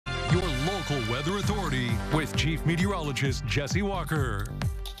local weather authority with Chief Meteorologist Jesse Walker.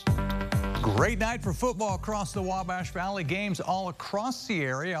 Great night for football across the Wabash Valley. Games all across the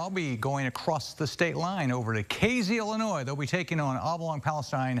area. I'll be going across the state line over to Casey, Illinois. They'll be taking on Avalon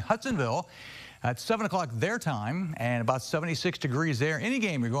Palestine Hudsonville at 7 o'clock their time, and about 76 degrees there. Any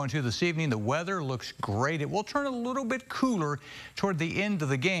game you're going to this evening, the weather looks great. It will turn a little bit cooler toward the end of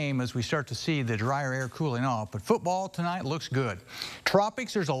the game as we start to see the drier air cooling off. But football tonight looks good.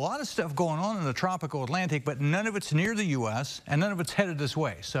 Tropics, there's a lot of stuff going on in the tropical Atlantic, but none of it's near the U.S. and none of it's headed this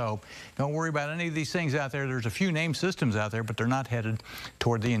way. So don't worry about any of these things out there. There's a few named systems out there, but they're not headed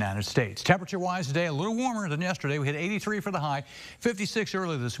toward the United States. Temperature-wise today, a little warmer than yesterday. We hit 83 for the high, 56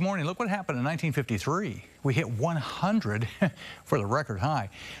 early this morning. Look what happened in 1953. We hit 100 for the record high.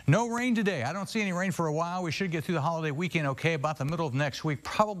 No rain today. I don't see any rain for a while. We should get through the holiday weekend okay. About the middle of next week,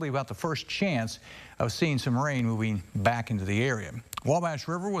 probably about the first chance of seeing some rain moving back into the area. Wabash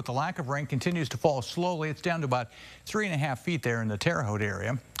River, with the lack of rain, continues to fall slowly. It's down to about 3.5 feet there in the Terre Haute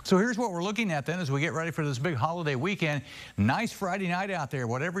area. So here's what we're looking at then as we get ready for this big holiday weekend. Nice Friday night out there.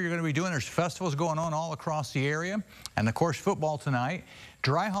 Whatever you're going to be doing, there's festivals going on all across the area. And of course, football tonight.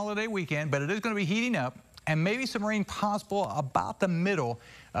 Dry holiday weekend, but it is going to be heating up and maybe some rain possible about the middle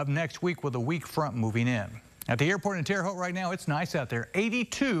of next week with a weak front moving in. At the airport in Terre Haute right now, it's nice out there.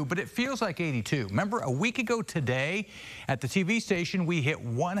 82, but it feels like 82. Remember, a week ago today at the TV station, we hit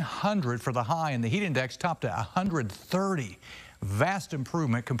 100 for the high, and the heat index topped at 130. Vast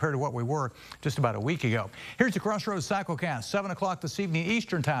improvement compared to what we were just about a week ago. Here's the Crossroads Cyclecast, 7 o'clock this evening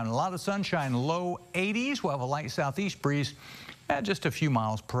Eastern time. A lot of sunshine, low 80s. We'll have a light southeast breeze at just a few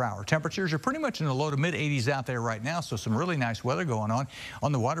miles per hour. Temperatures are pretty much in the low to mid 80s out there right now, so some really nice weather going on.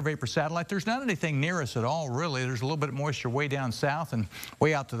 On the water vapor satellite, there's not anything near us at all, really. There's a little bit of moisture way down south and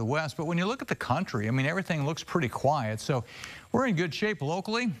way out to the west. But when you look at the country, I mean, everything looks pretty quiet. So we're in good shape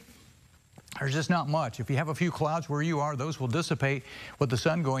locally. There's just not much. If you have a few clouds where you are, those will dissipate with the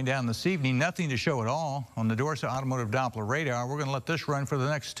sun going down this evening. Nothing to show at all on the Dorsa Automotive Doppler radar. We're going to let this run for the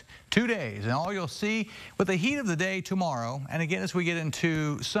next 2 days. And all you'll see with the heat of the day tomorrow, and again as we get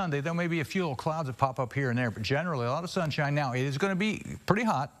into Sunday, there may be a few little clouds that pop up here and there, but generally a lot of sunshine. Now, it is going to be pretty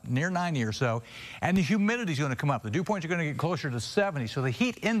hot, near 90 or so, and the humidity is going to come up. The dew points are going to get closer to 70, so the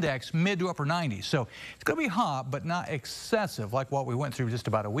heat index mid to upper 90s. So it's going to be hot, but not excessive like what we went through just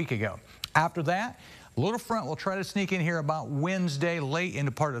about a week ago. After that, a little front will try to sneak in here about Wednesday, late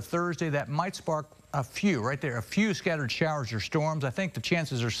into part of Thursday. That might spark a few right there, a few scattered showers or storms. I think the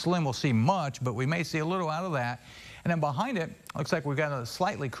chances are slim we'll see much, but we may see a little out of that. And then behind it, looks like we've got a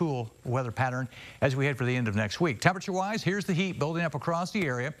slightly cool weather pattern as we head for the end of next week. Temperature-wise, here's the heat building up across the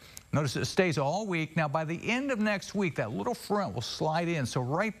area. Notice it stays all week. Now, by the end of next week, that little front will slide in. So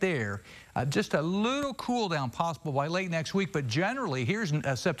right there, just a little cool down possible by late next week. But generally, here's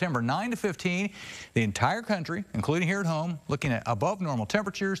September 9 to 15. The entire country, including here at home, looking at above normal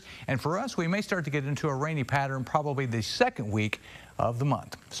temperatures. And for us, we may start to get into a rainy pattern probably the second week of the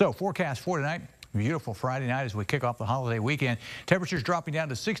month. So forecast for tonight. Beautiful Friday night as we kick off the holiday weekend. Temperatures dropping down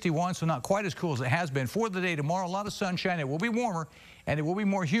to 61, so not quite as cool as it has been. For the day tomorrow, a lot of sunshine. It will be warmer and it will be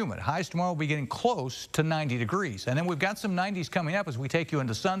more humid. Highs tomorrow will be getting close to 90 degrees. And then we've got some 90s coming up as we take you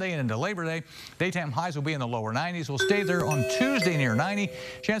into Sunday and into Labor Day. Daytime highs will be in the lower 90s. We'll stay there on Tuesday near 90.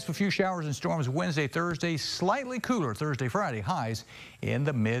 Chance for a few showers and storms Wednesday, Thursday. Slightly cooler Thursday, Friday. Highs in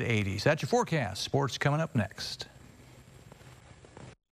the mid 80s. That's your forecast. Sports coming up next.